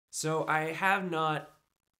So I have not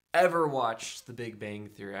ever watched The Big Bang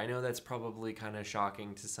Theory. I know that's probably kind of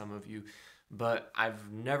shocking to some of you, but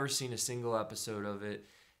I've never seen a single episode of it,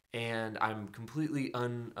 and I'm completely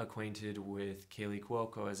unacquainted with Kaley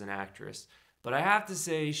Cuoco as an actress. But I have to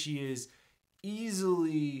say, she is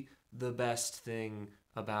easily the best thing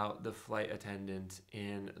about the flight attendant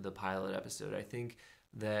in the pilot episode. I think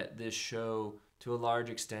that this show, to a large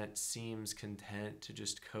extent, seems content to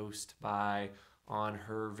just coast by on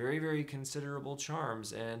her very, very considerable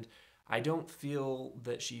charms. And I don't feel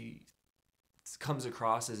that she comes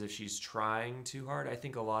across as if she's trying too hard. I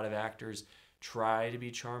think a lot of actors try to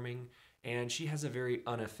be charming, and she has a very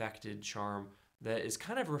unaffected charm that is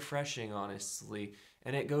kind of refreshing, honestly,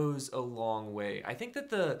 and it goes a long way. I think that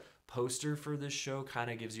the poster for this show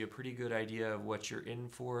kind of gives you a pretty good idea of what you're in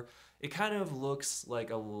for. It kind of looks like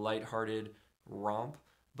a lighthearted romp,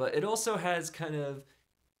 but it also has kind of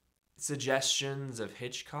suggestions of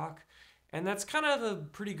Hitchcock. And that's kind of a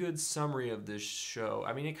pretty good summary of this show.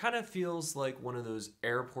 I mean, it kind of feels like one of those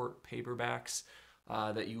airport paperbacks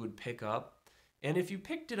that you would pick up. And if you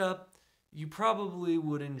picked it up, you probably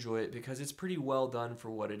would enjoy it because it's pretty well done for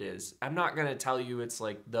what it is. I'm not going to tell you it's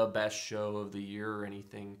like the best show of the year or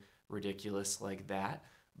anything ridiculous like that,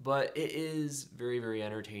 but it is very, very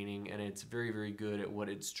entertaining and it's very, very good at what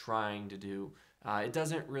it's trying to do. It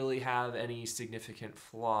doesn't really have any significant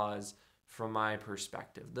flaws from my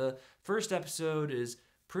perspective. The first episode is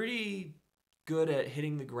pretty good at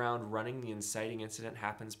hitting the ground running. The inciting incident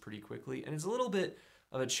happens pretty quickly, and it's a little bit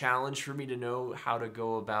of a challenge for me to know how to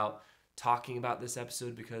go about talking about this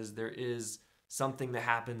episode because there is something that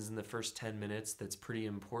happens in the first 10 minutes that's pretty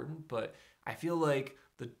important, but I feel like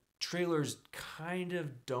the trailers kind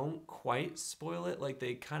of don't quite spoil it. Like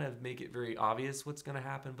they kind of make it very obvious what's going to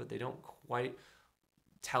happen, but they don't quite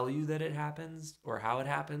tell you that it happens or how it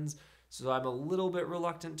happens. So I'm a little bit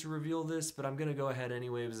reluctant to reveal this, but I'm going to go ahead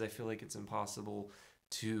anyway because I feel like it's impossible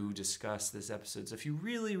to discuss this episode. So if you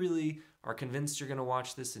really, really are convinced you're going to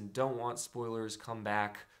watch this and don't want spoilers, come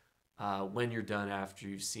back when you're done after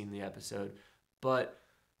you've seen the episode. But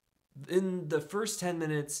in the first 10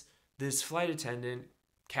 minutes, this flight attendant,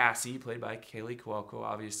 Cassie, played by Kaley Cuoco,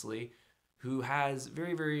 obviously, who has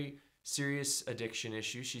very, very serious addiction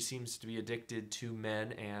issues. She seems to be addicted to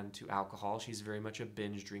men and to alcohol. She's very much a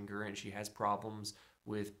binge drinker and she has problems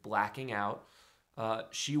with blacking out.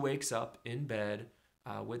 She wakes up in bed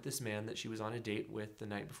with this man that she was on a date with the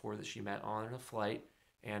night before that she met on a flight.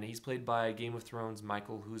 And he's played by Game of Thrones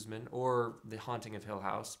Michiel Huisman, or The Haunting of Hill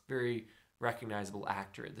House. Very recognizable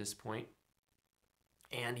actor at this point.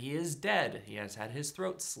 And he is dead. He has had his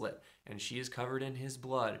throat slit, and she is covered in his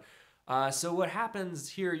blood. So what happens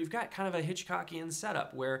here, you've got kind of a Hitchcockian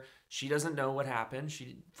setup where she doesn't know what happened.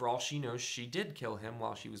 For all she knows, she did kill him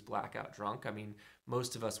while she was blackout drunk. I mean,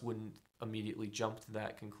 most of us wouldn't immediately jump to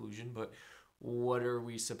that conclusion, but what are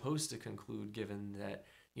we supposed to conclude given that,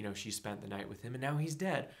 she spent the night with him and now he's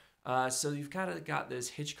dead? So you've kind of got this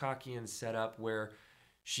Hitchcockian setup where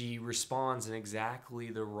she responds in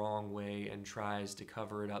exactly the wrong way and tries to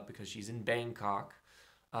cover it up because she's in Bangkok.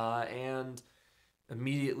 And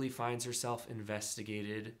immediately finds herself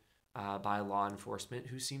investigated by law enforcement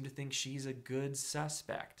who seem to think she's a good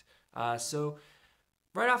suspect. So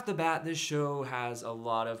right off the bat, this show has a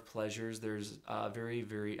lot of pleasures. There's a very,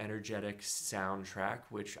 very energetic soundtrack,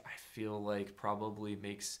 which I feel like probably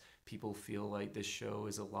makes people feel like this show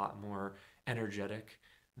is a lot more energetic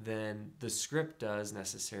than the script does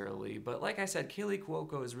necessarily. But like I said, Kaley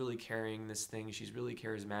Cuoco is really carrying this thing. She's really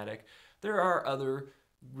charismatic. There are other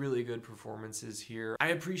really good performances here. I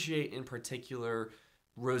appreciate in particular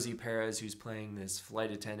Rosie Perez, who's playing this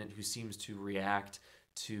flight attendant who seems to react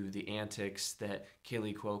to the antics that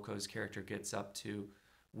Kaley Cuoco's character gets up to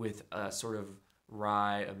with a sort of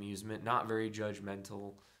wry amusement, not very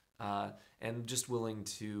judgmental, and just willing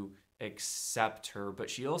to accept her. But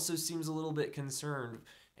she also seems a little bit concerned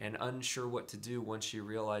and unsure what to do once she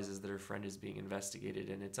realizes that her friend is being investigated,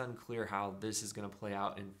 and it's unclear how this is going to play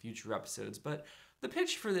out in future episodes. But the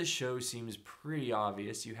pitch for this show seems pretty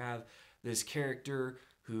obvious. You have this character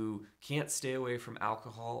who can't stay away from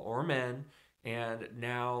alcohol or men, and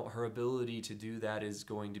now her ability to do that is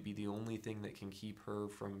going to be the only thing that can keep her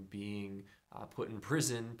from being put in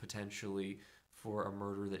prison, potentially, for a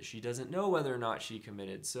murder that she doesn't know whether or not she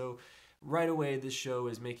committed. So right away, this show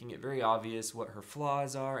is making it very obvious what her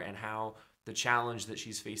flaws are and how the challenge that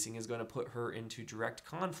she's facing is going to put her into direct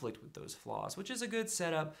conflict with those flaws, which is a good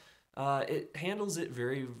setup. It handles it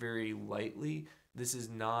very, very lightly. This is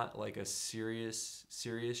not like a serious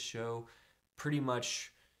show. Pretty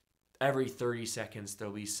much every 30 seconds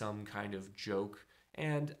there'll be some kind of joke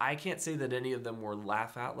And I can't say that any of them were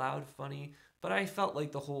laugh out loud funny, but I felt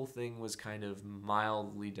like the whole thing was kind of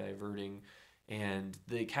mildly diverting and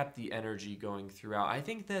they kept the energy going throughout. I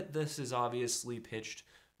think that this is obviously pitched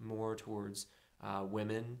more towards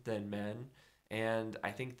women than men. And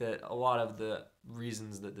I think that a lot of the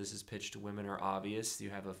reasons that this is pitched to women are obvious. You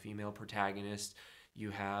have a female protagonist,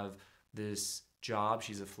 you have this job.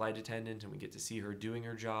 She's a flight attendant, and we get to see her doing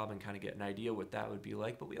her job and kind of get an idea what that would be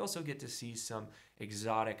like. But we also get to see some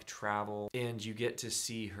exotic travel, and you get to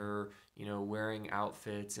see her, wearing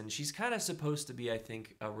outfits. And she's kind of supposed to be, I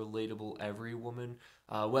think, a relatable every woman.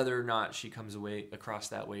 Whether or not she comes away across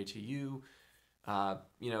that way to you,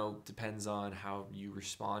 depends on how you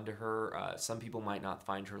respond to her. Some people might not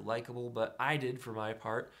find her likable, but I did for my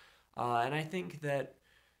part. And I think that,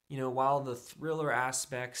 while the thriller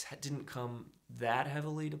aspects didn't come that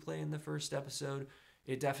heavily to play in the first episode,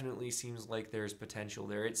 it definitely seems like there's potential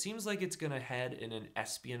there. It seems like it's going to head in an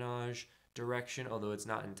espionage direction, although it's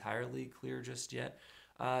not entirely clear just yet.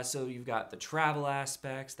 So you've got the travel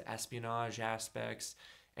aspects, the espionage aspects,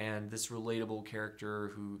 and this relatable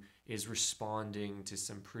character who is responding to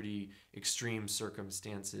some pretty extreme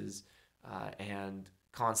circumstances and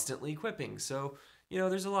constantly quipping. So,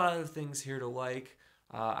 there's a lot of things here to like.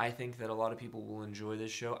 I think that a lot of people will enjoy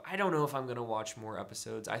this show. I don't know if I'm going to watch more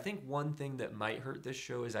episodes. I think one thing that might hurt this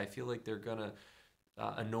show is I feel like they're going to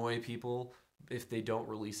annoy people if they don't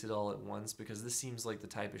release it all at once, because this seems like the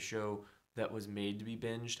type of show that was made to be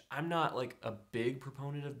binged. I'm not like a big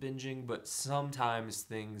proponent of binging, but sometimes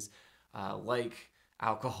things like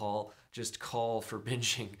alcohol just call for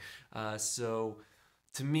binging. So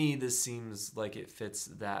to me, this seems like it fits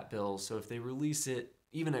that bill. So if they release it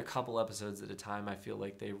even a couple episodes at a time, I feel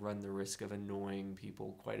like they run the risk of annoying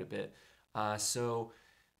people quite a bit. So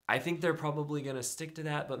I think they're probably going to stick to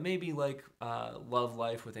that, but maybe like Love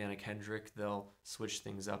Life with Anna Kendrick, they'll switch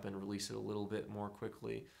things up and release it a little bit more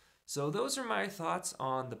quickly. So those are my thoughts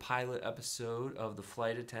on the pilot episode of The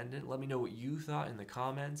Flight Attendant. Let me know what you thought in the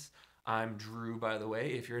comments. I'm Drew, by the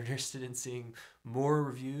way. If you're interested in seeing more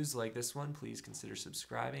reviews like this one, please consider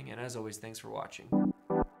subscribing. And as always, thanks for watching.